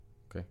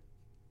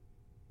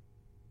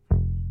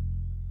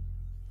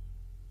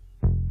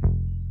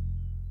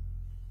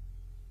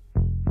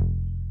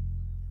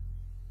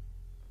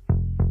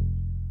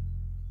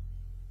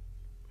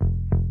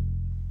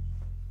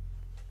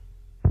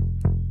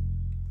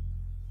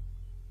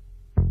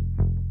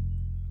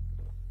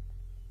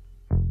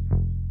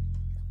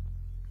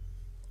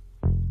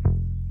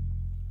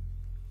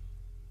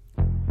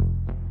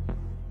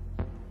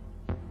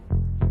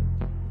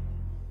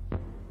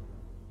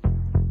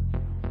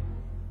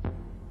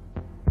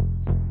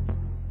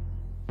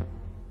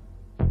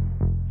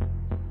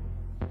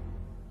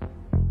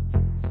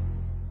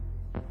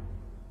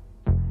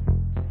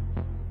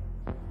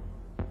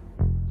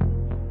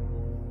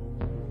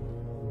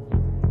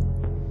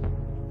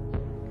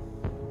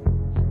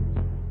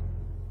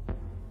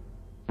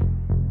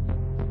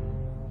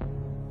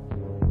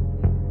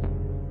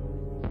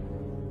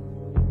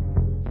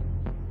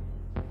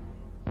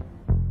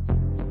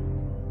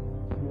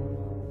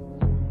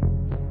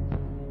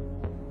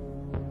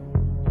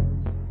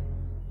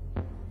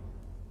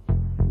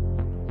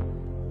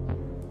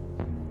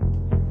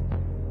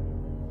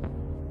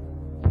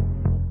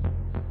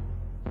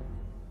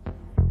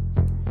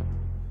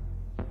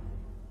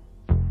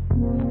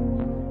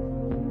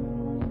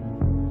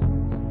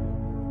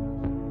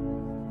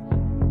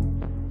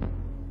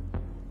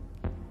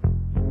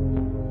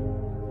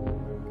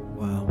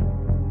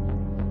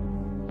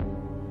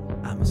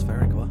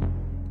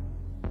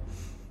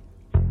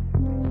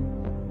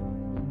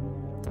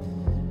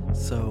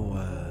So,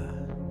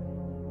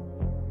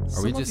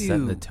 Are we just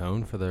setting the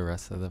tone for the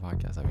rest of the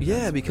podcast? I mean,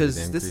 yeah,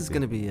 because this is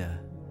going to be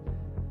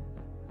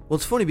well,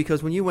 it's funny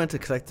because when you went to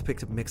collect the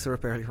pick up mixer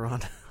up earlier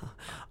on,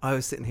 I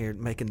was sitting here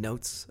making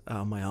notes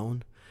on my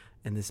own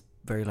in this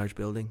very large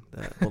building,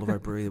 the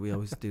Boulevard Brewery that we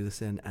always do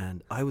this in,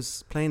 and I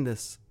was playing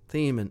this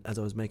theme and as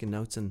I was making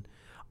notes, and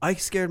I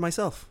scared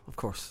myself, of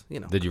course. You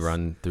know. Did you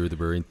run through the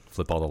brewery,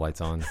 flip all the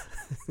lights on,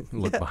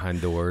 look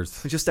behind doors?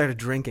 I just started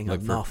drinking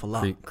an awful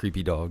lot.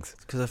 Creepy dogs.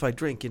 Because if I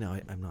drink,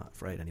 I'm not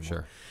afraid anymore.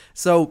 Sure.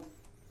 So,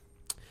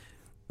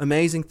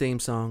 amazing theme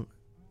song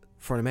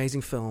for an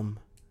amazing film,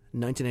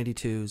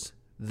 1982's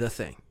The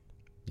Thing.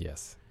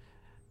 Yes.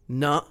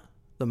 Not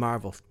the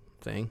Marvel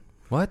thing.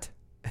 What?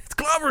 It's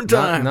clobbering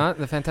time. Not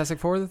the Fantastic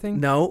Four, the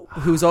thing? No,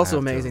 who's also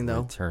amazing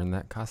though. Return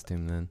that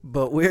costume then.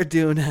 But we're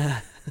doing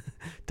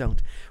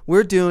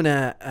We're doing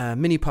a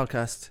mini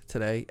podcast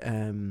today.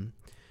 And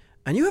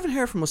you haven't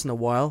heard from us in a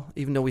while,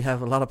 even though we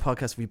have a lot of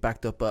podcasts we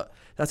backed up, but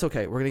that's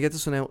okay. We're going to get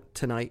this one out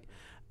tonight.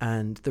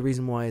 And the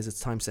reason why is it's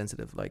time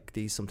sensitive, like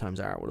these sometimes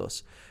are with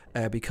us.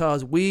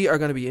 Because we are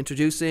going to be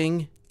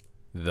introducing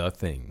The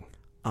Thing.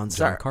 On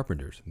John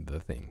Carpenter's The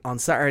Thing. On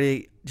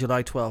Saturday,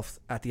 July 12th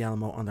at the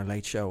Alamo on their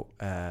late show,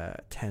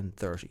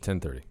 10:30.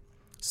 10:30.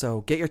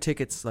 So get your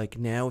tickets like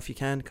now if you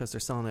can, because they're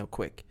selling out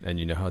quick. And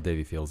you know how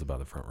Davey feels about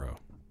the front row.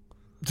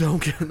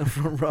 Don't get in the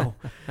front row.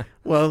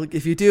 Well,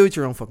 if you do, it's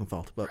your own fucking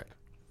fault. But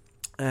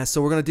right.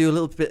 So we're going to do a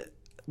little bit.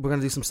 We're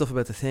going to do some stuff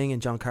about The Thing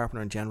and John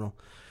Carpenter in general.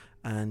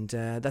 And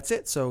that's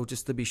it. So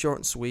just to be short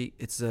and sweet,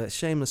 it's a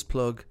shameless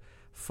plug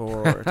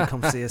to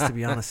come see us, to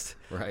be honest.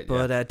 Right.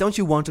 But don't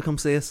you want to come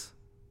see us?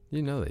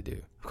 You know they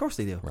do. Of course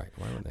they do. Right.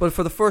 Why would they? But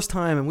for the first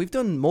time, and we've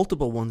done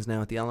multiple ones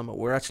now at the Alamo,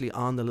 we're actually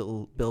on the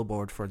little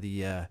billboard for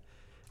the...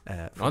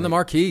 on the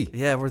marquee.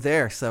 Yeah, we're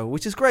there. So,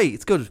 which is great.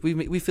 It's good.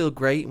 We feel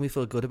great, and we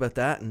feel good about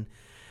that. And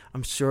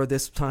I'm sure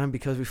this time,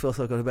 because we feel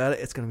so good about it,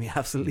 it's going to be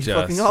absolutely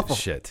fucking awful.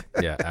 Shit.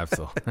 Yeah,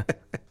 absolutely.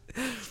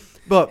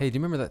 But hey, do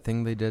you remember that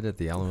thing they did at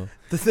the Alamo?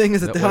 The Thing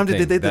is at the time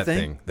they did the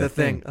thing. The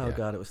thing. Oh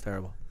God, it was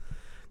terrible.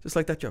 Just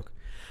like that joke.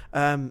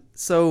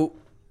 So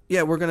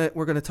yeah, we're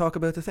gonna talk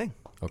about The Thing.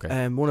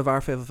 Okay. One of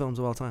our favorite films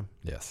of all time.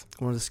 Yes.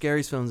 One of the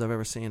scariest films I've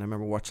ever seen. I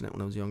remember watching it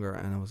when I was younger,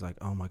 and I was like,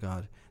 oh my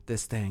God,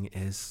 this thing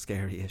is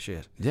scary as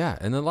shit. Yeah,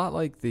 and a lot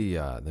like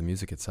the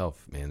music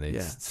itself, man. They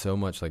Yeah. so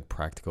much like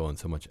practical and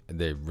so much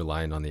they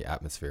relying on the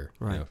atmosphere.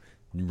 Right. You know,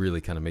 really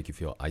kind of make you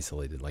feel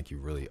isolated, like you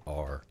really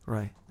are.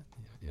 Right.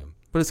 Yeah.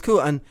 But it's cool,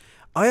 and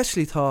I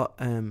actually thought,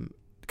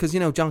 because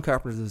John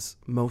Carpenter does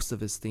most of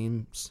his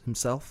themes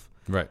himself.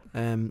 Right.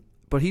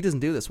 But he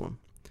doesn't do this one.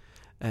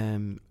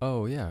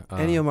 Oh yeah.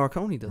 Ennio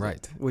Morricone does right.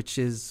 it, which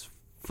is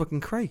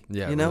fucking great.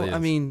 Yeah, you know, really is. I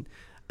mean,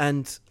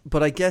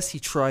 but I guess he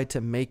tried to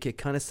make it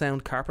kind of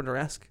sound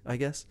Carpenter-esque, I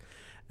guess,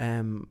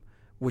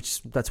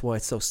 which that's why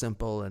it's so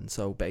simple and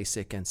so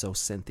basic and so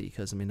synthy.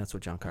 Because I mean, that's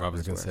what John Carpenter. I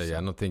was going to say, yeah,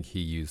 I don't think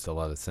he used a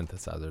lot of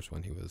synthesizers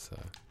when he was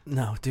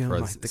doing for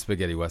the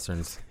spaghetti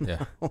westerns.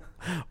 Yeah,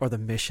 or The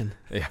Mission.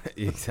 Yeah,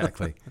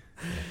 exactly. Yeah.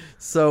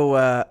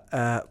 So,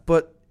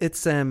 but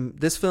it's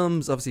this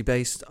film's obviously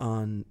based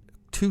on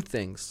two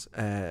things.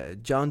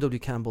 John W.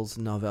 Campbell's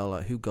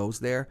novella Who Goes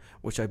There,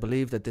 which I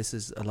believe that this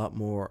is a lot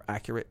more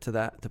accurate to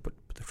that, the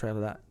portrayal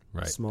of that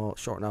small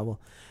short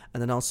novel,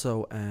 and then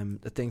also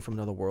The Thing from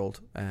Another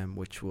World,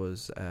 which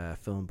was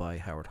filmed by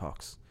Howard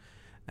Hawks.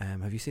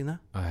 Have you seen that?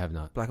 I have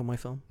not. Black and white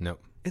film? No.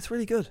 It's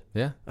really good.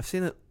 Yeah? I've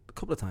seen it a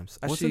couple of times.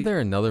 Actually, wasn't there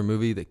another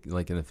movie that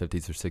like in the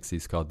 50s or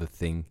 60s called The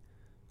Thing?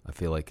 I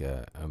feel like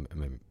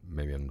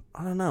maybe I'm...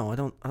 I don't know. I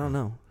don't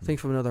know. Thing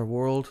from Another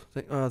World.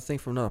 Thing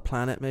from Another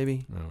Planet,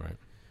 maybe. Oh, right.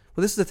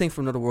 Well, this is The Thing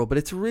from Another World, but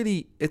it's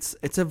really...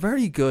 It's a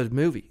very good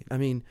movie. I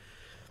mean,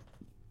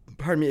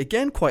 pardon me,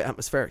 again, quite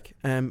atmospheric.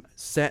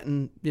 Set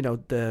in,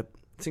 I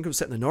think it was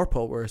set in the North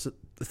Pole, whereas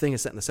The Thing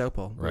is set in the South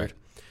Pole. Right.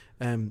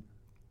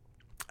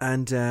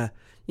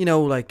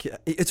 Like,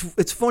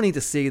 it's funny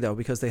to see, though,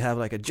 because they have,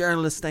 like, a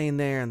journalist staying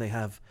there, and they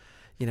have...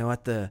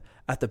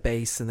 at the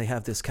base, and they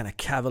have this kind of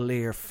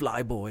cavalier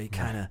flyboy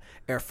kind of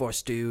Air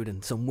Force dude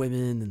and some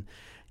women, and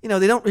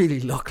they don't really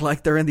look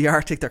like they're in the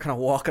Arctic. They're kind of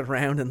walking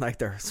around in like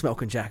their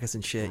smoking jackets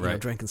and shit,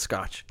 drinking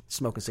scotch,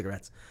 smoking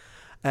cigarettes.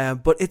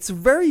 But it's a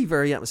very,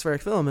 very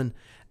atmospheric film, and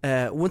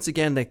once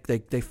again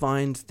they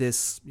find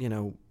this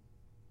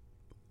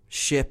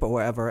ship or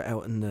whatever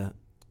out in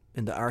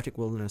the Arctic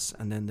wilderness,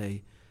 and then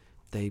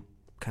they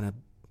kind of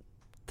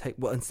take,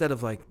 well, instead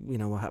of like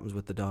what happens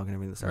with the dog and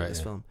everything that started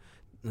this film.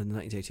 In the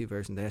 1982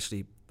 version, they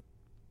actually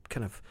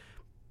kind of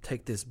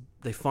take this.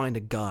 They find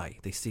a guy.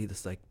 They see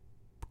this like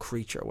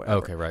creature or whatever.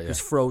 Okay, right. Yeah. Who's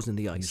frozen in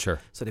the ice. Sure.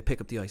 So they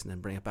pick up the ice and then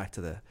bring it back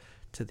to the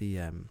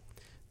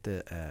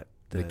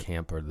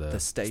camp or the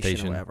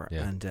station or whatever.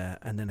 Yeah.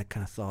 And then it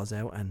kind of thaws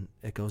out and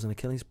it goes on a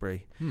killing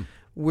spree.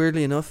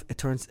 Weirdly enough, it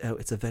turns out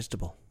it's a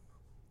vegetable.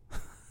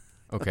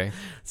 Okay.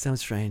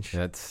 Sounds strange.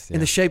 That's in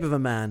the shape of a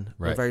man,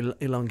 right. With a very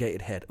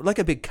elongated head, like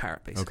a big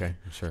carrot, basically. Okay,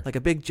 sure. Like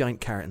a big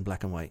giant carrot in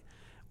black and white.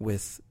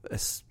 With a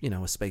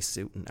space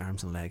suit and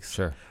arms and legs.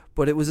 Sure.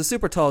 But it was a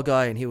super tall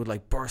guy, and he would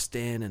like burst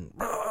in, and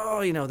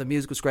the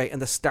music was great.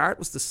 And the start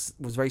was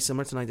very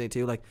similar to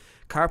 1982. Like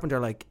Carpenter,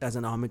 like as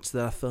an homage to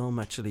that film,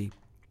 actually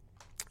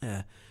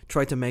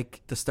tried to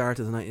make the start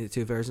of the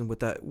 1982 version with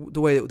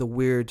the way the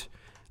weird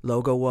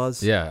logo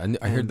was. Yeah, and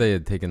I heard they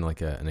had taken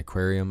like an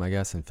aquarium, I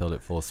guess, and filled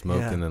it full of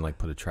smoke, and then like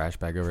put a trash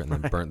bag over it, and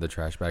then burnt the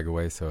trash bag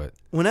away. So it.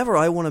 Whenever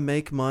I want to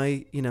make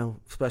my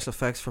special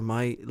effects for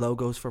my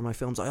logos for my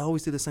films, I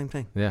always do the same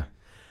thing. Yeah,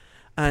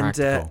 and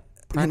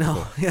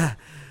practical. Yeah,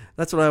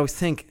 that's what I always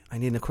think. I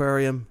need an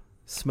aquarium,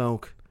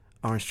 smoke,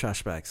 orange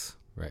trash bags.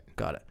 Right,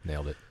 got it,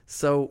 nailed it.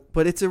 So,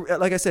 but it's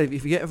like I said,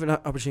 if you get an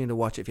opportunity to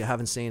watch it, if you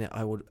haven't seen it,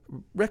 I would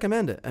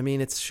recommend it. I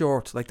mean, it's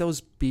short. Like those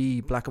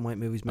black and white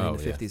movies made in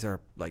the 50s are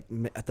like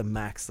at the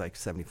max like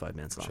 75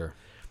 minutes long. Sure.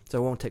 So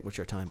it won't take much of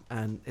your time,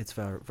 and it's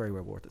very, very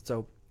well worth it.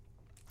 So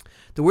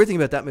the weird thing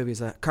about that movie is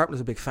that Carpenter's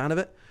a big fan of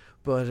it,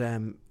 but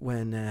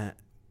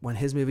when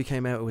his movie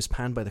came out, it was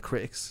panned by the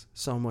critics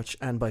so much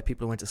and by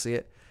people who went to see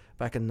it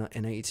back in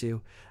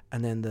 82.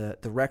 And then the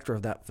director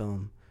of that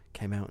film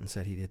came out and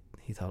said he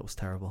thought it was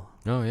terrible.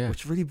 Oh yeah,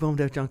 which really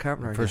bummed out John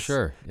Carpenter, for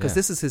sure. Because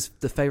this is his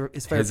favorite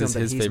film that his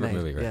he's favorite made.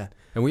 movie, right? Yeah,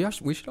 and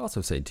we should also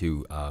say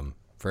too,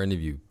 for any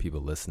of you people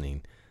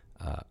listening,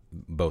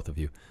 both of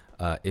you,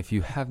 if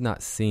you have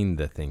not seen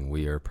The Thing,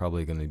 we are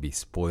probably going to be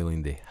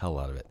spoiling the hell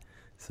out of it.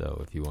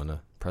 So if you want to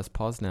press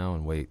pause now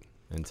and wait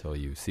until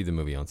you see the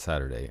movie on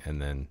Saturday,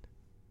 and then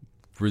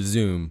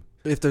resume.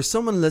 If there's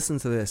someone listening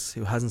to this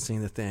who hasn't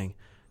seen The Thing,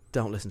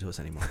 don't listen to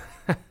us anymore.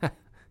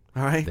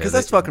 All right, because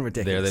that's fucking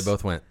ridiculous. There they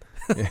both went.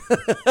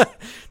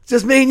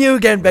 Just me and you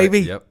again, baby.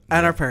 Right, yep.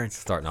 And our parents.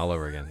 Starting all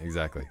over again.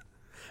 Exactly.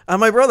 And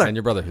my brother. And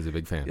your brother, who's a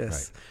big fan.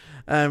 Yes.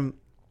 Right.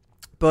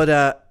 But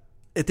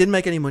it didn't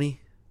make any money.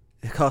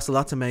 It cost a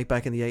lot to make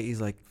back in the 80s,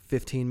 like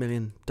 $15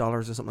 million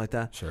or something like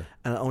that. Sure.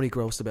 And it only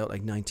grossed about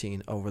like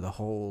 19 over the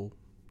whole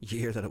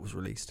year that it was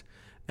released.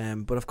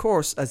 But of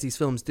course, as these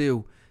films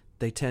do,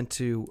 they tend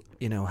to,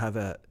 have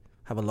a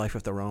life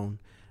of their own.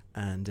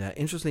 And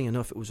interestingly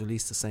enough, it was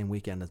released the same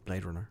weekend as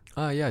Blade Runner.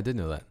 Oh, yeah, I did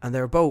know that. And they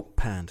were both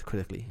panned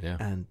critically.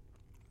 Yeah.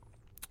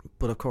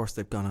 But of course,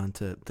 they've gone on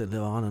to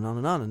live on and on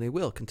and on, and they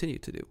will continue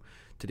to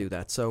do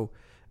that. So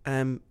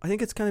I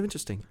think it's kind of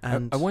interesting.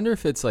 And I wonder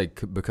if it's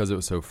like because it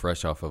was so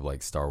fresh off of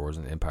like Star Wars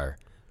and Empire.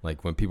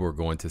 Like when people were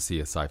going to see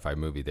a sci-fi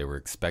movie, they were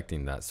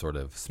expecting that sort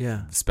of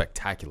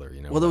spectacular,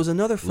 Well, there was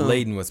another film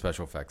laden with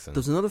special effects. There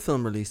was another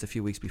film released a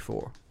few weeks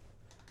before,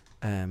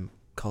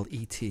 called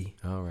E.T.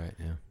 Oh right,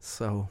 yeah.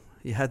 So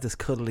you had this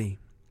cuddly,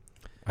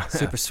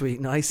 super sweet,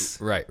 nice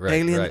right,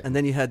 alien, right. and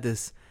then you had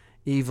this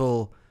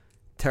evil,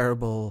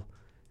 terrible,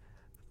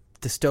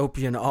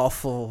 dystopian,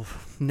 awful,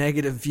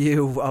 negative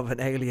view of an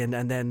alien,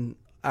 and then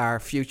our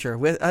future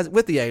with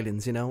the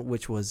aliens,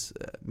 which was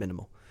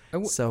minimal.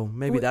 So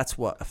maybe that's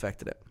what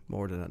affected it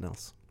more than anything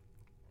else.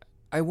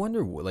 I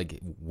wonder, like,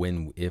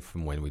 when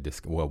we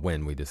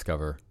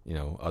discover,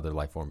 other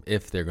life form,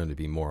 if they're going to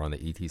be more on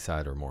the ET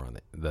side or more on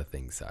the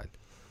Thing side.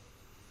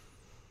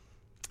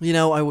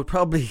 I would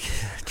probably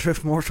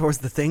drift more towards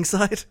the Thing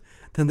side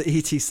than the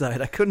ET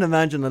side. I couldn't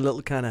imagine a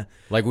little kind of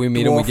like we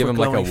meet him, we give him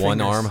like a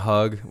one-arm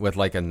hug with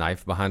like a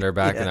knife behind our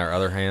back and our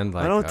other hand.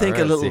 Like, I don't think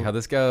a little, see how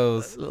this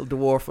goes. A little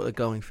dwarf with a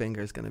glowing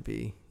finger is going to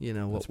be,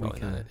 what that's we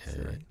kind of.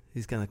 Yeah, right.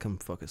 He's going to come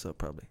fuck us up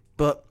probably,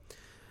 but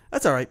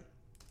that's all right.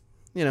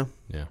 Yeah.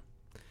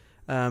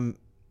 Like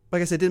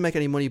I said, it didn't make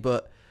any money,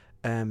 but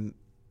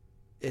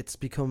it's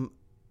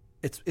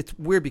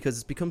weird because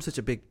it's become such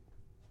a big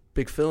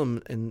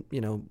film in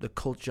the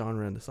cult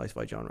genre and the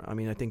sci-fi genre. I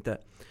mean, I think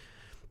that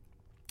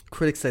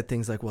critics said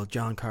things like, "Well,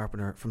 John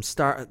Carpenter from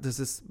Star."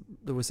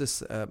 There was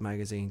this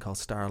magazine called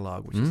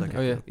Starlog, which is like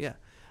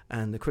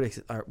and the critics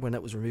when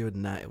it was reviewed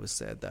in that, it was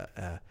said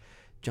that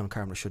John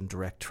Carpenter shouldn't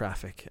direct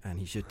Traffic, and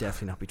he should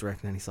definitely not be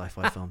directing any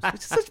sci-fi films.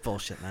 Which is such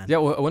bullshit, man. Yeah,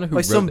 well, I wonder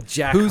who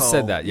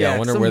said that. Yeah, I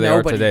wonder where they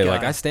are today.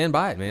 Like, I stand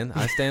by it, man.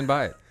 I stand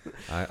by it.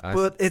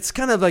 But it's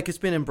kind of like it's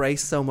been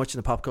embraced so much in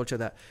the pop culture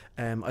that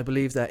I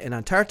believe that in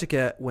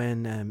Antarctica,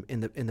 when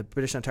in the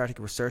British Antarctic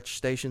research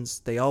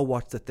stations, they all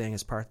watch The Thing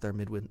as part of their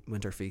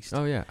midwinter feast.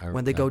 Oh yeah,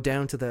 when they go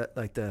down to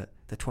the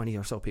 20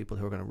 or so people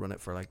who are going to run it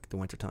for like the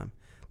winter time,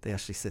 they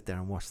actually sit there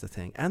and watch The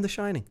Thing and The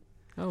Shining.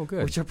 Oh,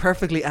 good. Which are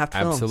perfectly apt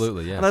films.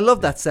 Absolutely, yeah. And I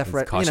love that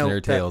separate, cautionary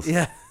tales.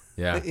 Yeah.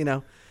 Yeah.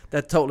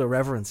 That total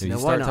irreverence. If you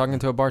start talking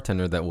to a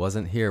bartender that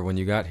wasn't here when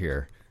you got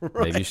here,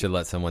 maybe you should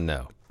let someone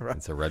know. Right.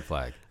 It's a red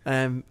flag.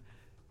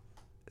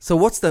 So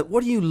what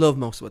do you love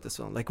most about this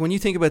film? Like when you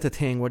think about The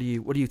Thing, what do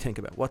you think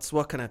about?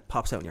 What kind of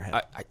pops out in your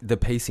head? The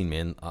pacing,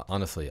 man.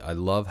 Honestly, I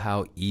love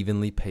how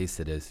evenly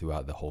paced it is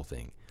throughout the whole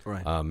thing.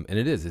 Right. And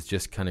it's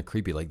just kind of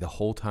creepy. Like the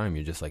whole time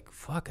you're just like,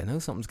 fuck, I know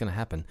something's going to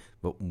happen,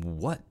 but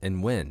what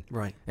and when?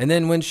 Right. And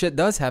then when shit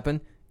does happen,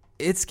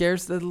 it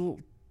scares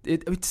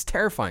it's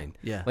terrifying.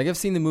 Yeah. Like I've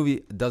seen the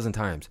movie a dozen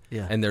times.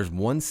 Yeah. And there's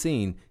one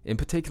scene in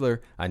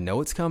particular, I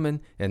know it's coming.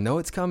 Can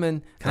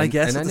I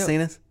guess what the scene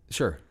is?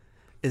 Sure.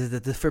 Is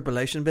it the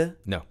defibrillation bit?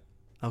 No.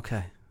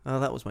 Okay. Oh,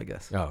 that was my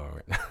guess. Oh,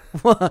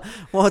 right.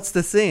 What's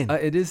the scene?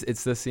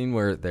 It's the scene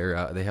where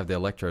they have the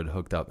electrode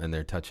hooked up and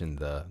they're touching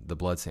the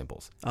blood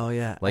samples. Oh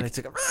yeah, Like and it's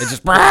like it's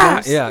just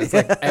yeah. It's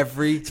like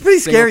every. It's a pretty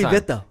single scary time.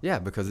 bit though. Yeah,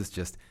 because it's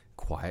just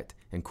quiet,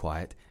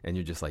 and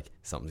you're just like,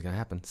 something's gonna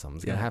happen,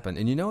 Yeah.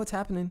 and you know it's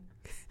happening.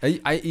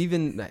 I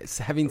even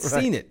having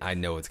seen it, I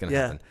know it's gonna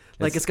happen.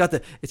 Like it's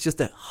just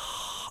the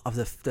of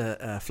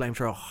the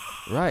flamethrower,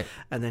 right,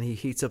 and then he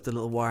heats up the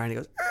little wire and he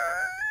goes.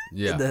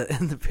 yeah,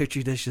 in the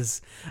petri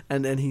dishes,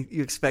 and then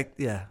you expect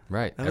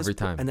right that every was-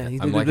 time, and then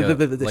I'm like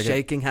the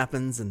shaking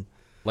happens and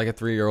like a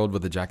 3-year-old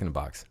with a Jack in the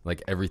Box.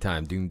 Like every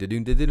time, doom da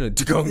doom da doom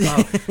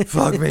da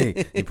fuck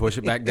me. You push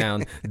it back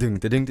down, doom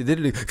da doom da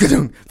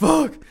doom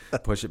fuck.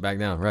 Push it back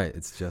down. Right,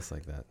 it's just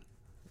like that.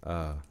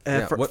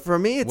 for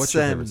me, it's what's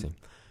your favorite scene?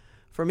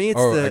 For me, it's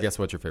I guess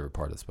what's your favorite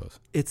part? I suppose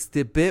it's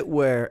the bit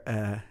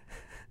where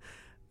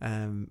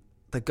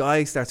the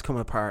guy starts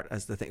coming apart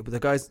as the thing. But the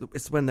guys,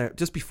 it's when they're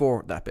just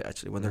before that bit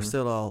actually, when they're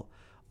still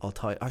all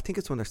tied. I think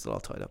it's when they're still all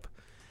tied up.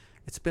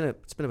 It's been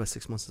about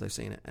 6 months since I've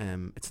seen it.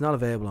 It's not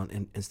available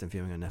on instant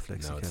viewing on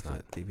Netflix. No, you it's have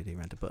not. to DVD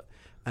rent it. But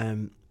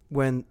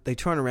when they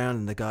turn around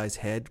and the guy's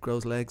head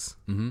grows legs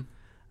and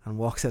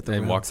walks out the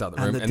room, walks out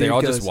the room, and dude they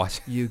all goes, just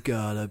watch. You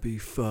gotta be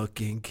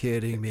fucking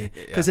kidding me!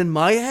 Yeah. Because in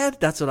my head,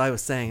 that's what I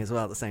was saying as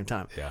well at the same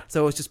time. Yeah.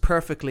 So it was just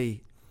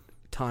perfectly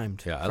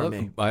timed. Yeah, for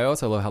me. I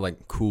also love how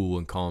like cool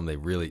and calm they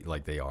really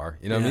like they are.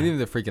 You know, what I mean, Yeah. even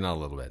they're freaking out a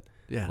little bit.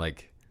 Yeah.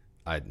 Like,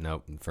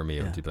 for me,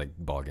 it would Yeah. be like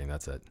ball game.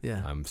 That's it.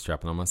 Yeah. I'm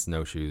strapping on my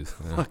snowshoes.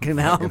 Fucking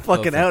hell, I'm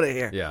fucking out of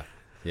here. Yeah.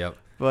 Yep.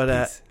 But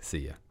Peace. See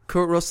ya.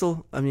 Kurt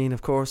Russell, I mean,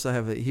 of course, I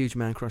have a huge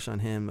man crush on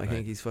him. I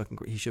Right.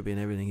 think he should be in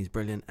everything. He's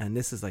brilliant, and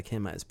this is like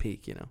him at his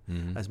peak,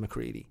 as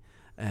McCready,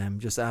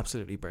 just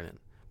absolutely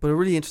brilliant. But a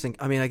really interesting.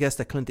 I mean, I guess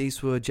that Clint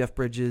Eastwood, Jeff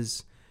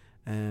Bridges,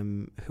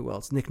 who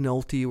else? Nick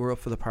Nolte were up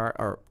for the part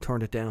or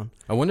turned it down.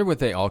 I wonder what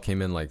they all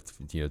came in like,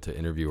 to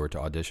interview or to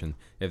audition.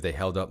 If they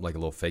held up like a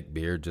little fake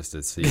beard just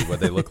to see what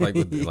they look like.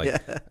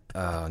 Like,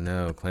 oh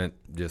no, Clint,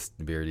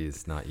 just beardy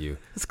is not you.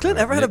 Has Clint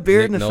ever had a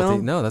beard in a Nolte,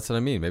 film? No, that's what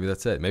I mean. Maybe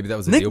that's it. Maybe that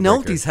was a Nick deal breaker.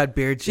 Nolte's had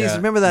beard. Jeez, Yeah.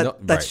 remember that No,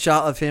 that right.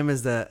 shot of him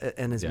as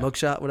in his Yeah.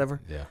 mugshot, whatever.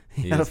 Yeah,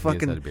 He had a has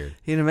fucking had a beard.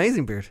 He had an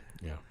amazing beard.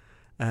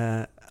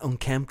 Yeah,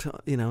 Unkempt,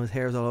 his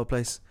hair's all over the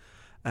place.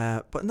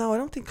 But no, I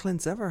don't think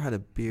Clint's ever had a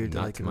beard. that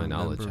I not to can my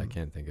knowledge. remember. I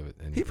can't think of it.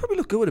 He probably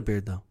looked good with a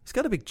beard though. He's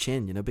got a big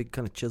chin, big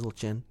kind of chiseled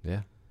chin.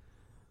 Yeah.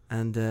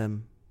 And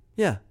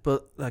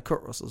but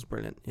Kurt Russell's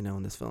brilliant,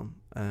 in this film.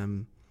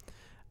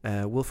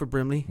 Wilford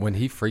Brimley. When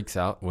he freaks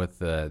out with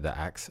the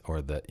axe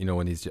or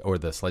when he's or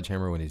the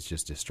sledgehammer when he's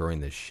just destroying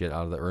the shit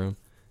out of that room,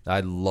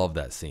 I love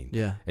that scene.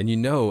 Yeah. And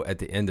at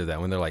the end of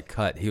that when they're like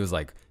cut, he was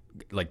like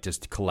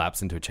just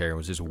collapsed into a chair and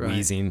was just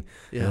wheezing.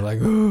 Yeah. And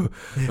they're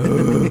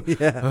like,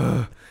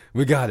 Yeah.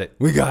 we got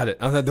it.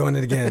 I'm not doing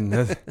it again.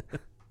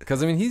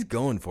 Because he's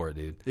going for it,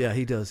 dude. Yeah,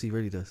 he does. He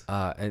really does.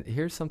 And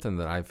here's something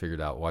that I figured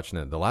out watching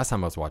it. The last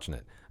time I was watching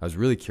it, I was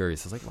really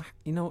curious. I was like,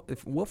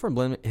 if Wilford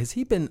Brimley, has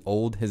he been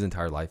old his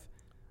entire life?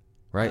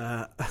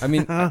 Right? I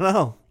mean, I don't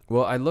know.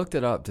 well, I looked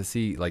it up to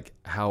see like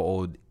how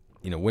old,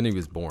 when he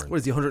was born. What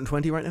is he,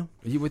 120 right now?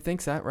 You would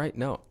think that, right?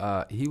 No.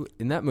 He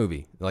in that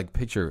movie, like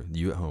picture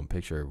you at home,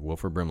 picture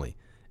Wilford Brimley,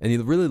 and he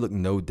really looked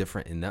no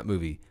different in that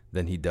movie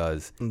than he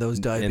does In those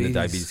diabetes in the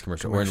diabetes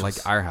commercial, or in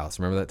like Our House.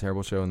 Remember that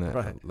terrible show in the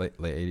Right. late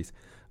 80s?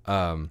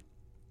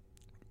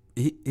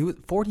 He was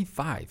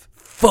 45.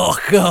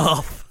 Fuck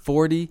off.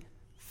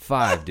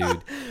 45,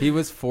 dude. He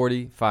was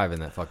 45 in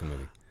that fucking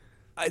movie.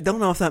 I don't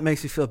know if that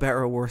makes me feel better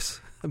or worse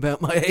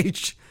about my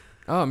age.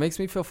 Oh, it makes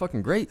me feel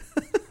fucking great.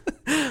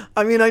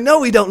 I mean, I know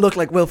we don't look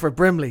like Wilford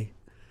Brimley,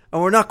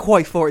 and we're not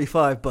quite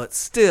 45, but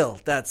still,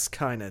 that's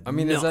kind of.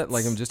 Is that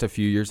like I'm just a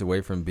few years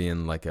away from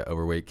being like an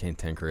overweight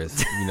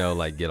cantankerous,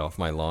 like get off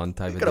my lawn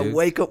type of Gonna dude?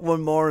 wake up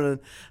one morning,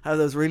 have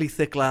those really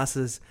thick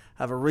glasses,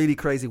 have a really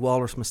crazy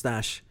walrus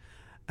mustache,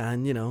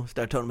 and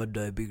start talking about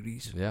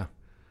diabetes. Yeah.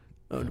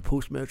 The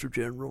Postmaster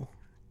General.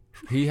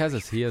 He has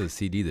a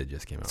CD that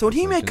just came out. So when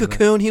he made Mentions that.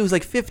 Cocoon, he was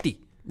like 50.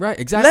 Right,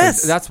 exactly.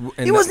 Less.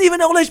 He wasn't even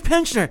an old age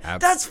pensioner.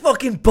 That's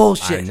fucking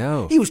bullshit. I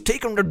know. He was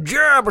taking the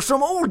job of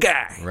some old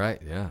guy. Right,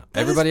 yeah. That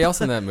Everybody is-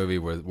 else in that movie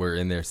were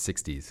in their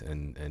 60s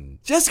and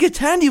Jessica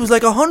Tandy was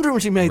like 100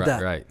 when she made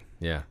that. Right,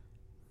 yeah.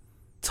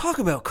 Talk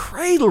about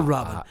cradle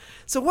robbing.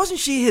 So wasn't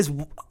she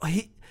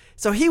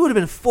so he would have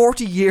been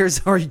 40 years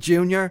her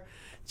junior.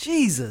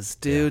 Jesus,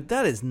 dude,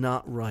 that is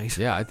not right.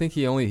 Yeah, I think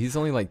he's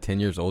only like 10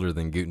 years older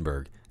than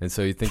Gutenberg. And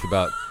so you think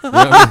about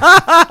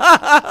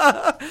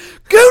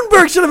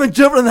Gutenberg should have been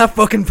jumping in that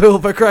fucking pool,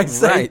 for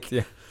Christ's right, sake.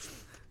 yeah.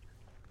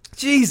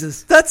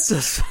 Jesus, that's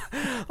just...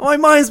 my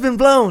mind's been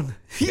blown.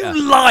 You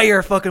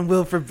liar, fucking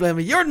Wilford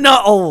Brimley. You're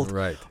not old.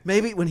 Right.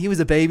 Maybe when he was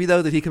a baby,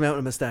 though, did he come out with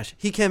a mustache?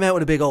 He came out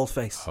with a big old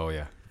face. Oh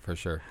yeah, for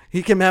sure.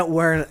 He came out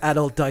wearing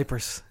adult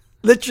diapers.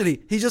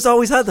 Literally, he just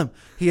always had them.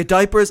 He had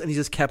diapers, and he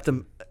just kept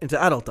them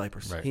into adult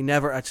diapers. Right. He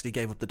never actually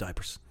gave up the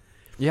diapers.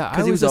 Yeah, I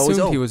he always was always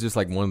assumed old. he was just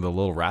like one of the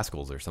little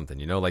rascals or something,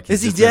 like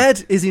Is he's he just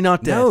dead? Is he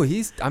not dead? No,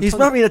 he's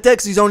probably not dead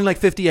because he's only like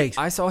 58.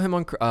 I saw him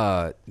on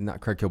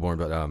not Craig Kilborn,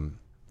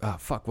 but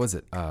fuck, was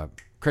it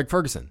Craig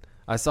Ferguson?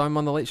 I saw him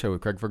on the Late Show with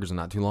Craig Ferguson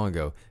not too long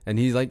ago, and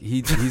he's like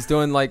he's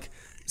doing like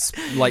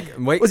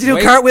wait. Was he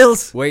doing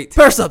cartwheels? Wait,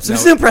 press ups.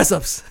 He's doing press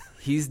ups.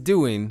 He's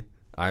doing.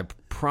 I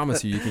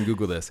promise you can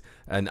Google this,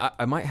 and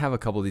I might have a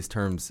couple of these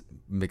terms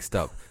mixed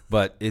up,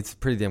 but it's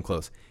pretty damn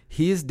close.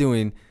 He is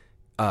doing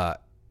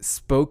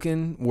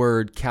spoken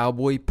word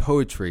cowboy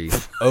poetry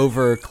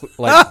over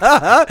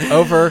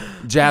over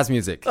jazz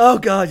music. Oh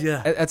God,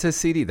 yeah. That's his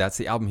CD. That's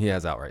the album he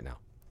has out right now.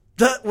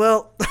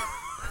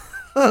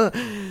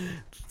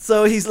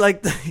 So he's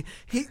like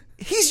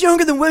he's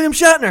younger than William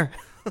Shatner.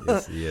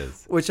 Yes, he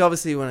is. Which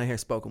obviously, when I hear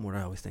spoken word,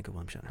 I always think of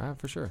William Shatner.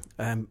 For sure.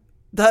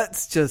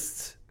 That's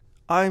just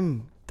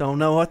don't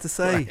know what to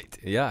say. Right.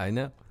 Yeah, I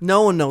know.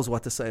 No one knows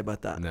what to say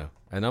about that. No,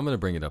 and I'm going to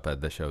bring it up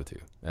at the show too.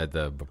 At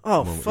the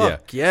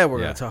fuck yeah, we're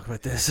going to talk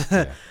about this.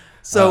 Yeah.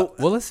 So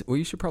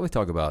you should probably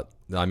talk about.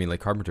 I mean, like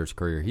Carpenter's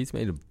career. He's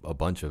made a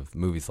bunch of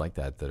movies like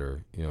that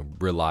are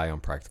rely on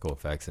practical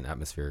effects and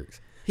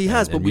atmospherics. He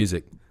has, but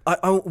music.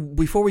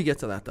 Before we get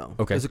to that though,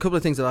 okay, there's a couple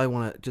of things that I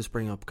want to just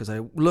bring up because I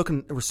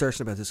looking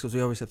researching about this because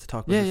we always have to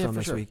talk about the film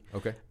next week.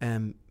 Okay.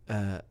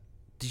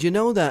 Did you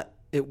know that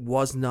it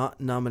was not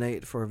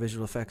nominated for a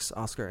visual effects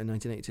Oscar in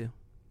 1982?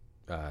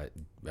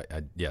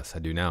 Yes, I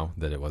do now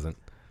that it wasn't.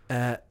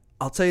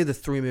 I'll tell you the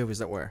three movies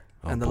that were,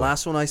 and the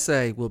last one I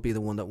say will be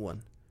the one that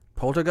won.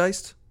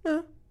 Poltergeist.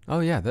 Yeah.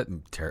 Oh yeah, that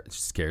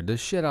scared the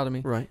shit out of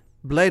me. Right.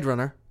 Blade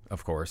Runner.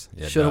 Of course.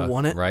 Yeah, should have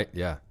won it. Right.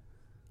 Yeah.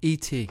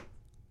 E.T.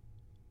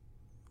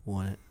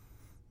 won it.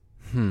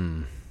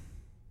 And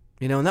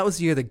that was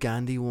the year that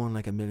Gandhi won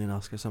like 1 million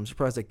Oscars. So I'm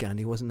surprised that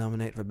Gandhi wasn't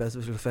nominated for Best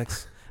Visual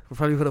Effects. We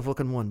probably would have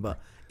fucking won, but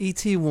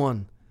E.T.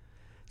 won.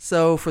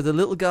 So for the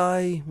little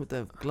guy with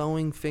the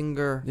glowing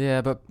finger,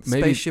 but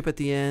maybe spaceship at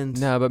the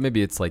end. No, but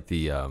maybe it's like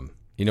the when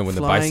the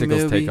Flying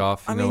bicycles movie. take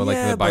off. When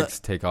the bikes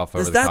take off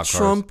over the cop cars. Does that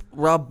trump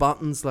Rob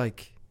Botton's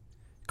like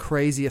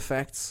crazy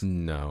effects?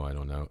 No, I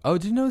don't know. Oh,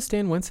 did you know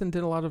Stan Winston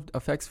did a lot of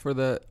effects for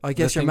the? I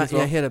guess he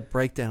had a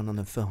breakdown on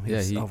the film. He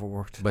was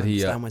overworked. But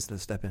Stan Winston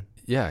to step in.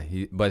 Yeah,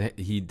 he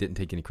didn't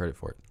take any credit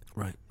for it.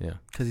 Right. Yeah.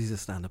 Because he's a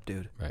stand-up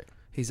dude. Right.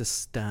 He's a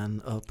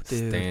stand-up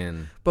dude.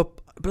 Stan. But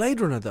Blade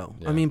Runner, though.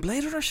 Yeah. I mean,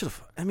 Blade Runner should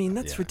have... I mean,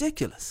 that's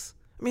ridiculous.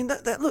 I mean,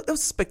 that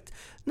was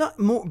not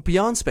more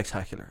beyond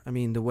spectacular. I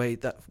mean, the way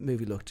that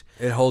movie looked.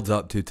 It holds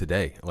up to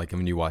today. Like,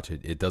 when you watch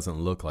it, it doesn't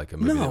look like a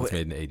movie that was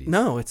made in the 80s.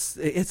 No, it's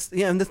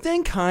and the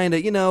thing kind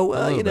of,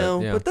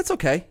 but that's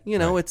okay.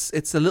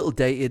 It's a little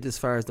dated as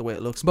far as the way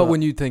it looks. But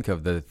when you think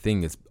of the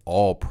thing, it's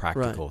all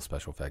practical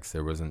special effects.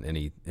 There wasn't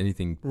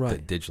anything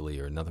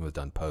digitally or nothing was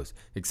done post,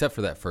 except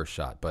for that first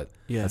shot. But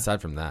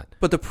aside from that.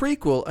 But the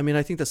prequel, I mean,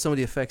 I think that some of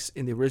the effects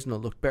in the original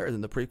looked better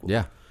than the prequel.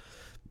 Yeah.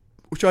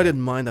 Which I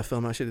didn't mind that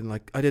film. I actually didn't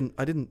like. I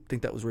didn't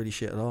think that was really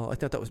shit at all. I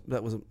thought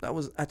that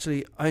was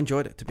actually, I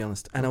enjoyed it, to be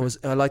honest. And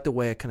I liked the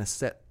way it kind of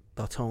set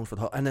the tone for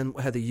the whole. And then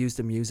how they used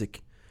the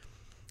music,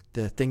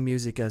 the thing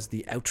music as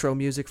the outro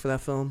music for that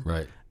film,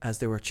 right? As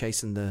they were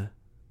chasing the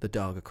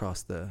dog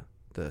across the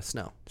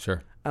snow.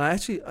 Sure. And I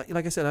actually,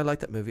 like I said, I like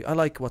that movie. I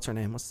like what's her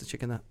name? What's the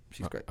chick in that?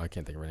 She's great. I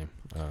can't think of her name.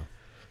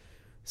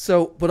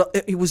 So, but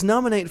it was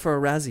nominated for a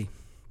Razzie.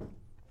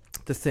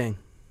 The Thing,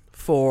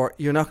 for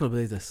you're not going to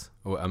believe this.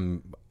 Oh,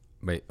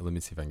 wait, let me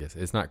see if I can guess.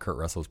 It's not Kurt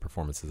Russell's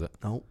performance, is it?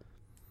 No.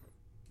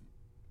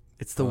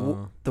 It's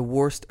the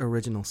worst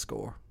original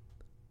score.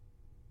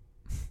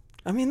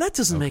 I mean, that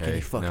doesn't make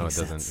any fucking sense.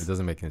 No, it doesn't. It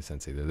doesn't make any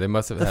sense either. They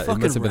must have. It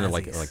must have been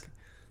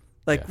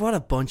like what a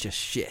bunch of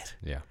shit.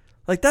 Yeah.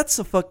 Like that's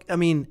a fuck. I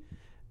mean,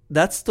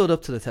 that stood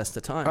up to the test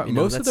of time.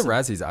 Most of the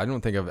Razzies, I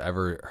don't think I've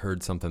ever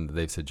heard something that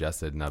they've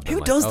suggested, and I've been who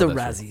like, does the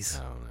that's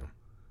Razzies? I don't know.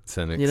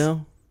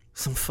 Cynics.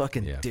 Some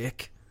fucking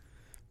dick,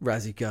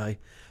 Razzie guy.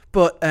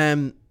 But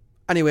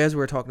anyway, as we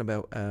were talking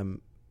about,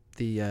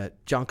 the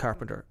John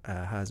Carpenter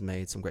has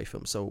made some great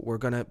films. So we're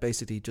gonna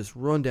basically just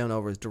run down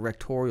over his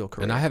directorial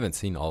career. And I haven't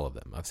seen all of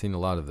them. I've seen a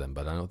lot of them,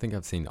 but I don't think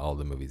I've seen all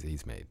the movies that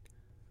he's made.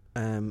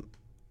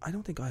 I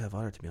don't think I have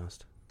either, to be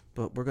honest.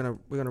 But we're gonna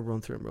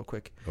run through them real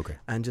quick. Okay.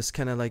 And just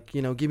kind of like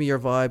give me your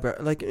vibe, or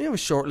like a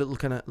short little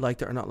kind of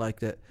liked it or not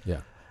liked it.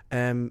 Yeah.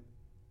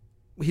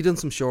 He done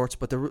some shorts,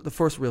 but the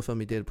first real film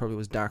he did probably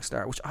was Dark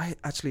Star, which I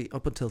actually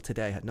up until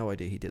today had no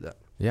idea he did that.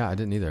 Yeah, I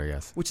didn't either. I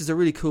guess. Which is a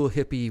really cool,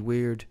 hippie,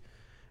 weird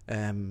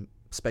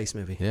space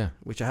movie. Yeah.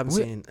 Which I haven't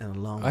seen in a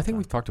long time. I think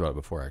we've talked about it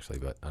before, actually,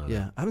 but I don't know.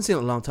 Yeah, I haven't seen it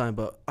in a long time,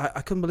 but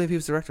I couldn't believe he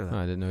was the director of that.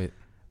 No, I didn't know it.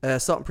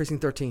 Assault on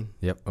Precinct 13.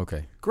 Yep.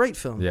 Okay. Great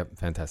film. Yep.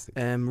 Fantastic.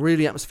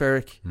 Really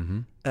atmospheric.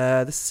 Mm-hmm.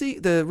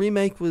 The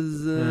remake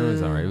was. It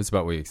was alright. It was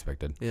about what we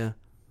expected. Yeah.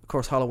 Of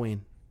course,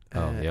 Halloween.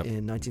 Yep.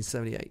 In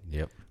 1978.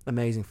 Yep.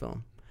 Amazing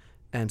film.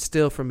 And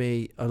still, for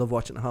me, I love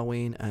watching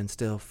Halloween, and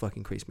still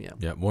fucking creeps me out.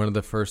 Yeah, one of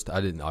the first. I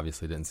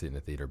obviously didn't see it in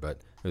the theater,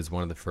 but it was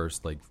one of the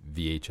first like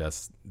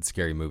VHS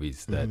scary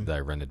movies that I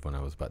rented when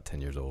I was about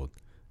 10 years old.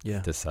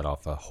 Yeah. To set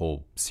off a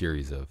whole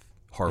series of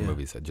horror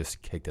movies that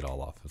just kicked it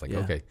all off. I was like,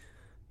 okay,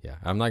 yeah,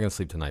 I'm not gonna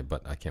sleep tonight,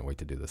 but I can't wait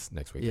to do this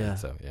next week. Yeah.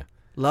 So yeah.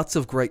 Lots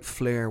of great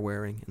flair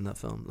wearing in that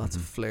film. Lots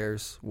of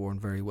flares worn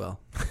very well.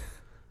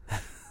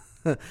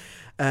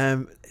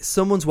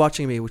 Someone's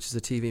Watching Me, which is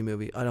a TV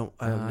movie. I've never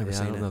I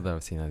seen don't know it. that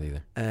I've seen that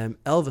either.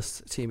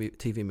 Elvis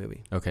TV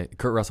movie. Okay,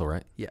 Kurt Russell,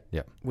 right? Yeah.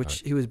 Yeah. Which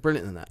Alright. he was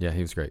brilliant in that. Yeah,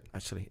 he was great.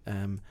 Actually.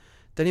 Then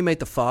he made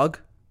The Fog.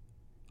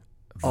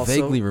 Also,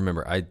 Vaguely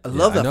remember. I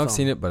love that I know film. I've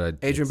seen it, but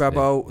Adrian it's-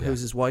 Barbeau, yeah.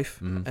 who's his wife,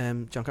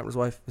 Mhm. John Carpenter's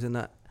wife, was in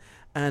that.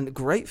 And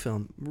great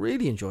film.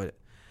 Really enjoyed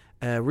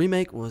it.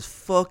 Remake was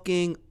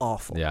fucking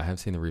awful. Yeah, I have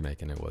seen the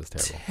remake and it was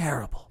terrible.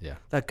 Terrible. Yeah.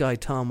 That guy,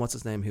 Tom, what's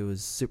his name, who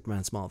was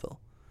Superman Smallville.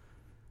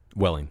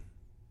 Welling.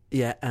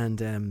 Yeah,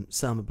 and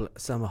Selma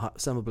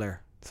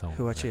Blair, So,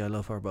 who actually yeah. I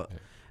love her. But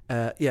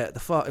the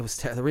Fog, it was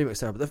the remake was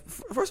terrible. The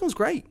first one was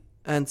great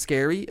and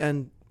scary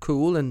and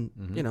cool and,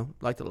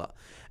 liked it a lot.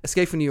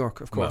 Escape from New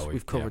York, of course. Well,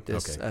 We've covered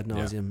this okay. ad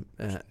nauseum.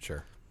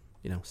 Sure.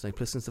 Snake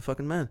Plissken's the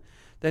fucking man.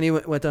 Then he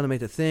went on to make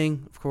The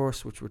Thing, of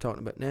course, which we're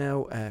talking about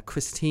now.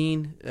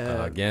 Christine.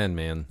 Again,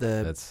 man.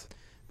 That's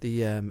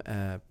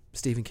the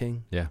Stephen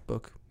King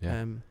book.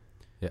 Yeah.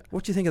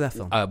 What do you think of that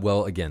film?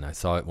 Well, again, I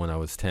saw it when I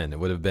was 10. It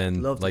would have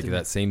been Loved it, like didn't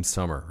that same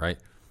summer, right?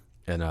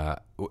 And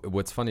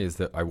what's funny is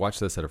that I watched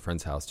this at a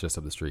friend's house just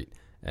up the street.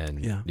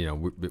 And,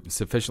 it was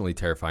sufficiently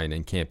terrifying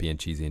and campy and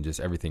cheesy and just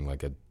everything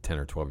like a 10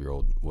 or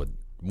 12-year-old would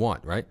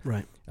want, right?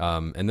 Right.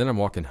 And then I'm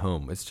walking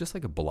home. It's just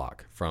like a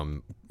block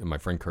from my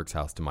friend Kirk's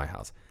house to my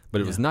house. But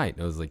it was night.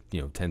 It was like,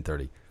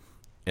 10:30.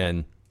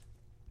 And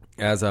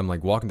as I'm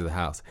like walking to the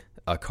house,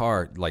 a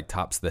car like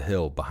tops the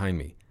hill behind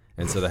me.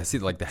 And so I see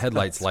like the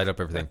headlights light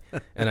up everything.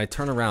 And I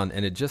turn around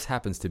and it just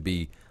happens to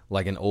be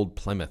like an old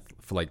Plymouth,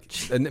 for like,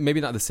 and maybe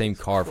not the same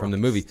car from the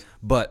movie,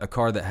 but a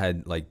car that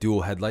had like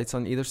dual headlights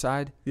on either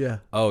side. Yeah.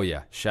 Oh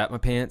yeah. Shat my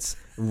pants,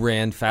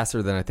 ran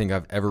faster than I think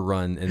I've ever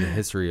run in the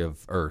history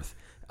of Earth.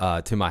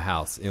 To my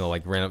house,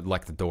 ran up,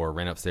 locked the door,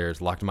 ran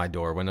upstairs, locked my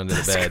door, went under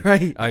the bed.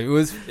 Great.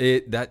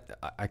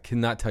 I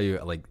cannot tell you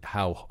like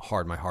how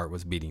hard my heart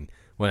was beating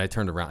when I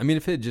turned around. I mean,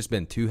 if it had just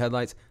been two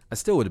headlights, I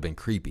still would have been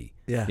creepy.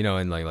 Yeah.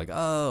 And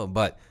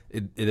but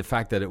the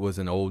fact that it was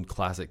an old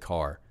classic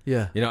car.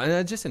 Yeah. And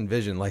I just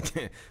envisioned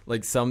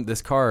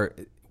this car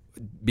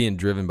being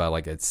driven by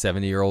like a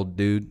 70-year-old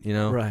dude,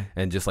 Right.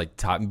 and just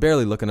like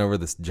barely looking over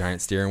this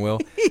giant steering wheel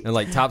and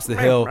like tops the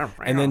hill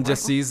and then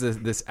just sees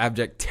this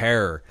abject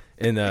terror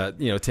in a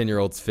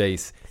 10-year-old's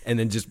face and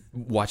then just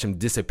watch him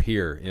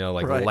disappear,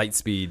 Right. light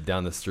speed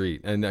down the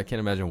street. And I can't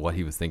imagine what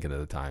he was thinking at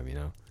the time,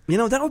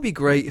 That would be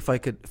great if I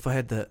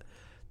had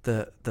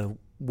the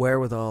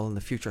wherewithal and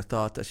the future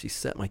thought that she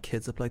set my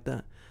kids up like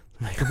that.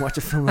 I can watch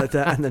a film like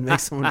that and then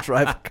make someone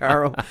drive a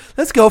car home.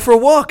 Let's go for a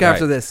walk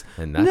after this.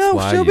 And that's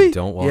why you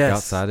don't walk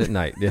outside at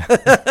night. Yeah.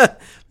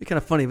 Be kind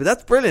of funny, but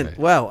that's brilliant. Right.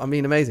 Wow. I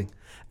mean, amazing.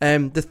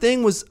 The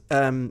Thing was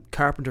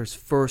Carpenter's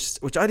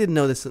first, which I didn't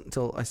know this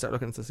until I started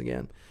looking at this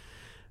again.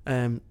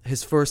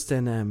 His first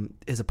in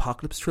his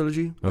Apocalypse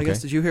trilogy. I Okay.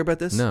 guess. Did you hear about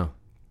this? No.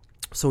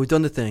 So we've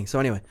done The Thing. So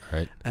anyway,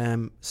 Right.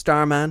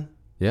 Starman.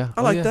 Yeah.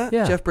 I like that.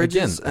 Yeah. Jeff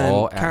Bridges Again, and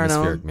all Karen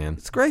atmospheric, Allen. man.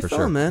 It's a great For film,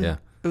 sure. man. Yeah.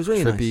 It was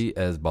really nice. Trippy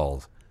as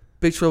balls.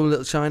 Big Trouble in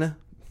Little China.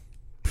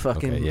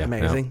 Fucking Okay, yeah.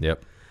 amazing. No,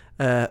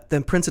 yep.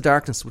 Then Prince of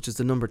Darkness, which is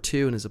the number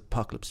 2 in his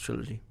Apocalypse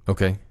trilogy.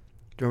 Okay. Do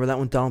you remember that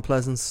one? Donald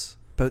Pleasance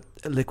about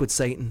Liquid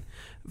Satan.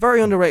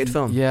 Very underrated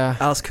film. Yeah.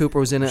 Alice Cooper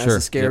was in it as Sure,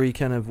 a scary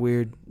kind of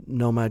weird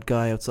nomad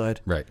guy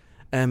outside. Right.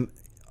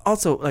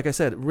 Also, like I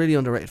said, really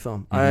underrated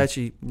film. I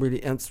actually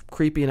really, and it's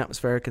creepy and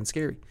atmospheric and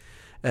scary.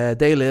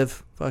 They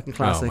Live, fucking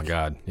classic. Oh my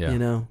God.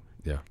 Yeah.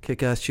 Yeah.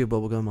 Kick-ass, chew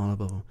bubblegum, all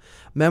above them.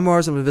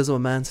 Memoirs of an Invisible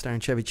Man, starring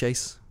Chevy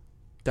Chase,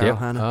 Daryl Yep.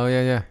 Hannah. Oh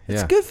yeah.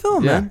 It's a good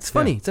film, Yeah, man. It's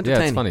funny. yeah. It's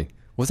entertaining. Yeah, it's funny.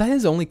 Was that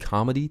his only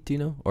comedy? Do you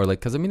know? Or like,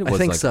 because I mean, it I was.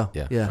 think like, so,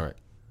 Yeah. yeah. All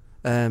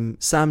right.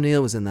 Sam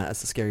Neill was in that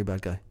as the scary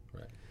bad guy.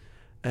 Right.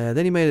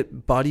 Then he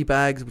made Body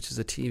Bags, which is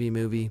a TV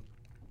movie.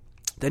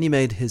 Then he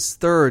made his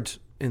third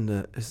in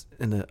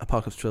the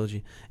Apocalypse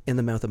trilogy, In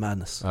the Mouth of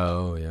Madness.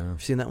 Oh yeah. Have you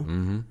seen that one?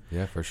 Mm-hmm.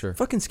 Yeah, for sure.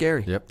 Fucking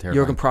scary. Yep.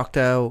 Terrifying. Jürgen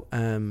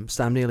Prochnow,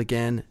 Sam Neill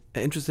again.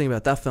 Interesting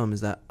about that film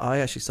is that I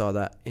actually saw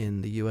that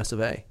in the US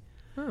of A.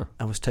 Oh.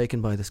 I was taken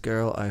by this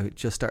girl I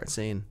just started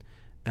seeing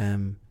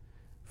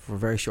for a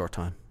very short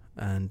time,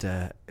 and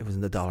it was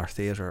in the Dollar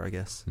Theatre, I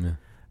guess, Yeah.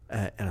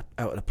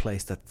 out at a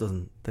place that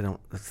the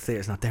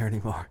theatre's not there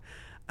anymore,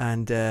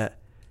 and we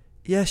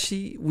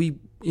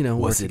were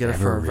Was it together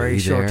ever for a very really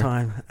short there?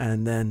 time,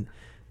 and then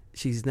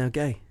she's now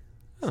gay.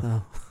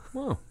 So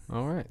Whoa.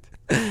 All right.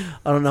 I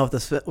don't know if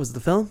this was the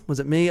film. Was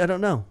it me? I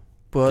don't know,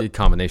 but A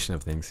combination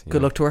of things.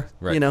 good luck to her.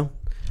 Right.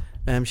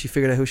 She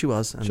figured out who she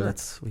was, and Sure.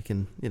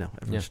 everyone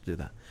Yeah. should do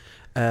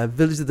that.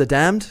 Village of the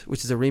Damned,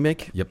 which is a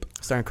remake, Yep.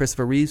 starring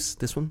Christopher Reeves.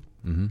 This one,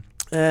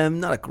 Mm-hmm.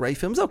 not a great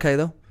film. It's okay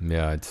though.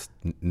 Yeah. It's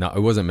not.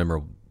 It wasn't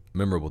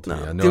memorable to me.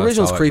 I know The I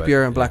original's saw it, but,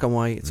 creepier in yeah. black and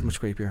white. It's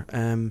much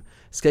creepier.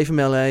 Escape from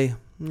L.A.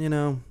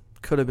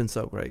 Could have been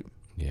so great.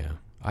 Yeah.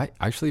 I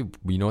actually,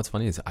 what's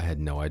funny is I had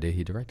no idea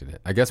he directed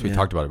it. I guess we Yeah.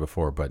 talked about it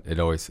before, but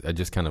I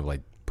just kind of like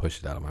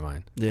pushed it out of my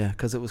mind. Yeah,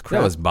 because it was crap.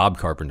 That was Bob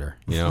Carpenter,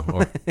 or Yeah.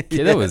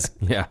 that was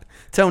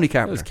Tony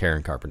that was Carpenter.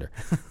 Karen Carpenter.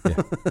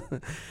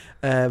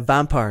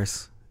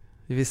 Vampires.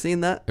 Have you seen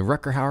that?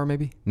 Rutger Hauer,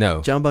 maybe?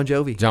 No, John Bon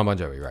Jovi. John Bon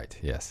Jovi, right?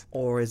 Yes,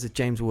 Or is it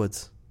James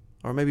Woods?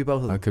 Or maybe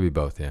both of them. it could be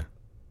both. Yeah,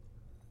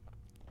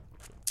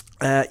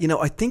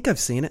 I think I've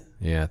seen it,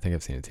 Yeah, I think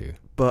I've seen it too.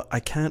 but I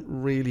can't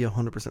really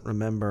 100%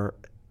 remember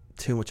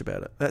too much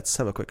about it. Let's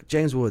have a quick.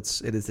 James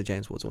Woods. It is the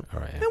James Woods one. All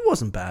right. Yeah. It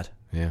wasn't bad.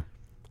 Yeah.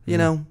 You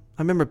know,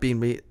 I remember it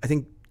being. I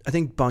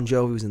think Bon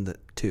Jovi was in the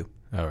 2.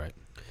 All right.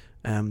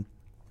 And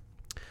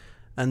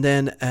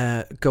then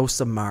Ghosts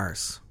of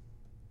Mars.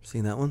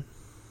 Seen that one?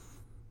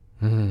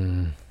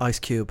 Ice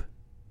Cube.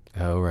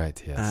 Oh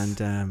right. Yes.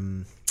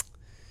 And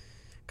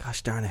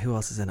gosh darn it, who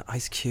else is in it?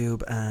 Ice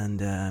Cube and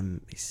let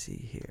me see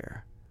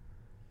here.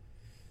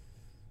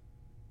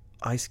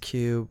 Ice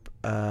Cube,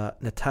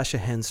 Natasha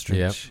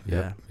Henstridge,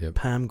 Yep.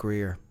 Pam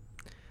Grier.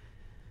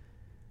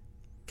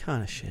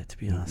 Kind of shit, to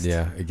be honest.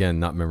 Yeah. Again,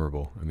 not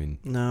memorable. I mean,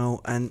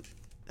 No, and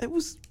it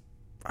was.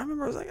 I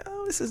remember I was like,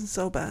 "Oh, this isn't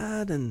so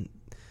bad," and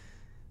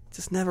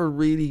just never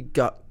really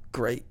got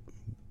great.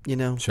 You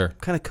know, sure.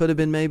 kind of could have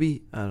been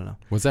maybe. I don't know.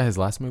 Was that his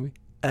last movie?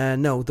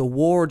 No, The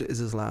Ward is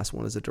his last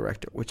one as a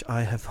director, which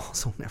I have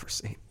also never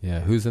seen. Yeah.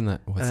 Who's in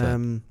that? What's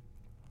that?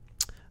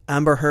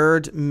 Amber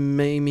Heard,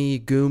 Mamie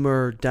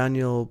Goomer,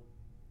 Daniel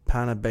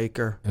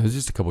Panabaker. It was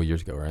just a couple of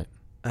years ago, right?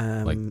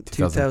 Like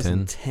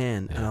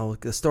 2010. Yeah. And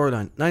the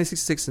storyline: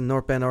 1966 in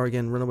North Bend,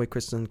 Oregon. Runaway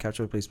Christian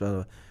captured by police, blah, blah,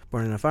 blah,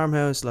 born in a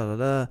farmhouse. La la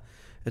la.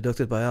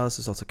 Abducted by Alice,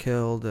 is also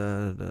killed. I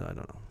don't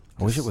know.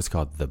 I wish it was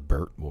called The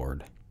Burt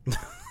Ward.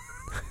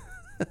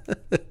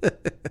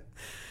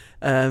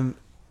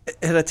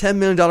 It had a $10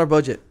 million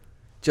budget,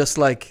 just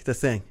like The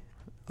Thing.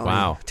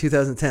 Wow.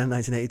 2010,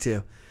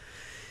 1982.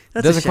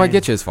 That's Doesn't quite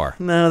get you as far.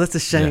 No, that's a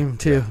shame Yeah,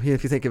 too. Yeah,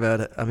 if you think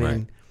about it. I mean,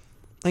 Right.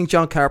 I think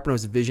John Carpenter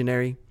was a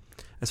visionary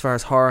as far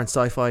as horror and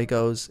sci-fi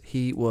goes.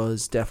 He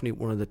was definitely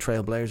one of the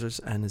trailblazers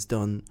and has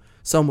done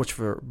so much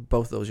for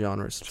both those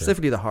genres,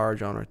 specifically the horror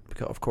genre,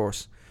 of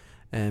course,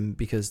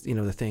 because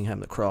The Thing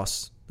happened to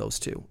cross those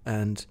two.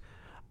 And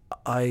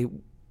I've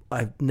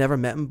never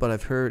met him, but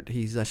I've heard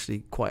he's actually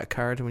quite a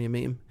character when you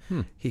meet him.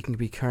 He can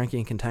be cranky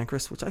and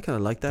cantankerous, which I kind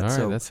of like that. All right,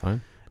 so that's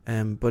fine.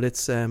 but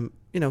it's maybe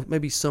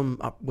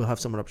we'll have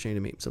some opportunity to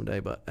meet him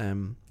someday. But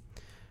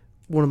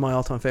one of my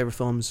all-time favorite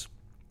films.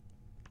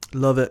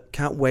 Love it.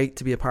 Can't wait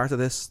to be a part of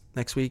this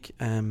next week.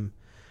 Who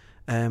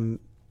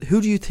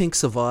do you think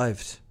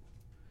survived?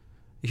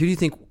 Who do you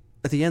think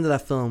at the end of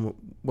that film?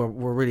 We're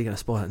really going to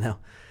spoil it now.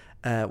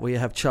 Where you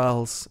have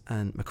Charles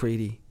and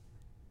McCready,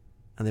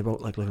 and they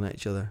both like looking at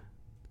each other.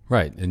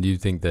 Right. And do you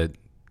think that?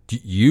 Do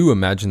you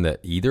imagine that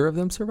either of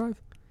them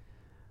survive?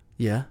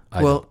 Yeah.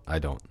 I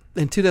don't.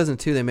 In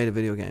 2002, they made a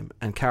video game,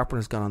 and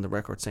Carpenter's gone on the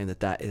record saying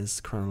that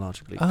is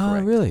chronologically Oh,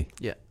 correct. really?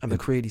 Yeah, and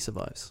McCready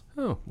survives.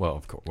 Oh, well,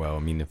 of course. Well, I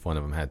mean, if one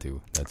of them had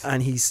to, that's.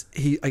 And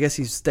I guess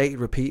he's stated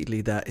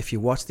repeatedly that if you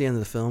watch the end of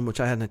the film, which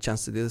I hadn't a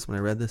chance to do this when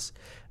I read this,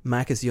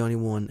 Mac is the only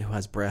one who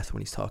has breath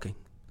when he's talking.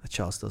 That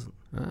Charles doesn't.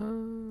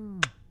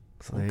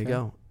 So there you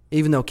go.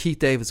 Even though Keith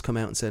David's come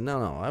out and said,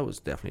 no, I was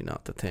definitely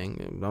not the Thing.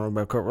 I don't know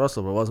about Kurt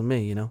Russell, but it wasn't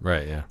me,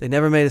 Right, yeah. They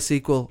never made a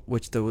sequel,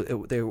 which it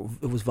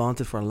was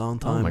vaunted for a long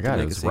time. Oh, my God, to it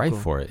make was a sequel. right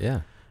for it, yeah.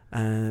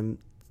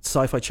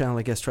 Sci-Fi Channel,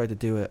 I guess, tried to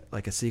do it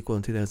like a sequel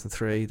in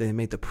 2003. They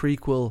made the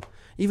prequel.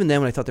 Even then,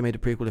 when I thought they made the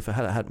prequel, if it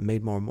had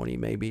made more money,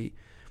 maybe,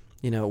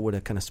 it would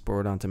have kind of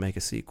spurred on to make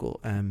a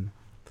sequel.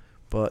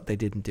 But they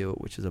didn't do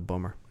it, which is a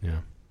bummer. Yeah.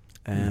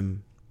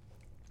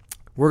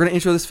 We're going to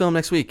intro this film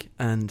next week.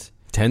 And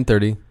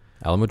 10:30,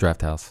 Alamo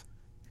Drafthouse,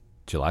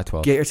 July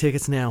 12th. get your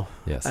tickets now.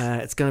 Yes.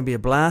 It's going to be a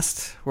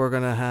blast. We're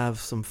going to have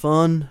some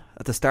fun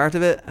at the start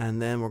of it,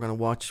 and then we're going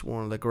to watch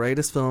one of the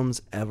greatest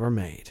films ever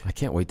made. I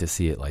can't wait to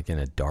see it like in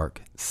a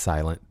dark,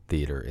 silent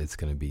theater. It's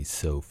going to be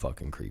so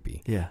fucking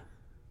creepy. Yeah.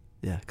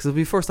 Yeah, because it'll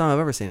be the first time I've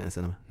ever seen it in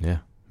cinema. Yeah,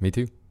 me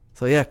too.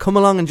 So yeah, come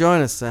along and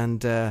join us,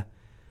 and we're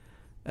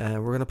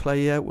going to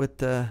play you out with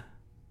the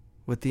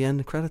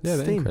end credits Yeah,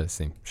 the theme. end credits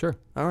theme. Sure.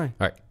 All right.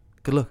 All right.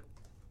 Good luck.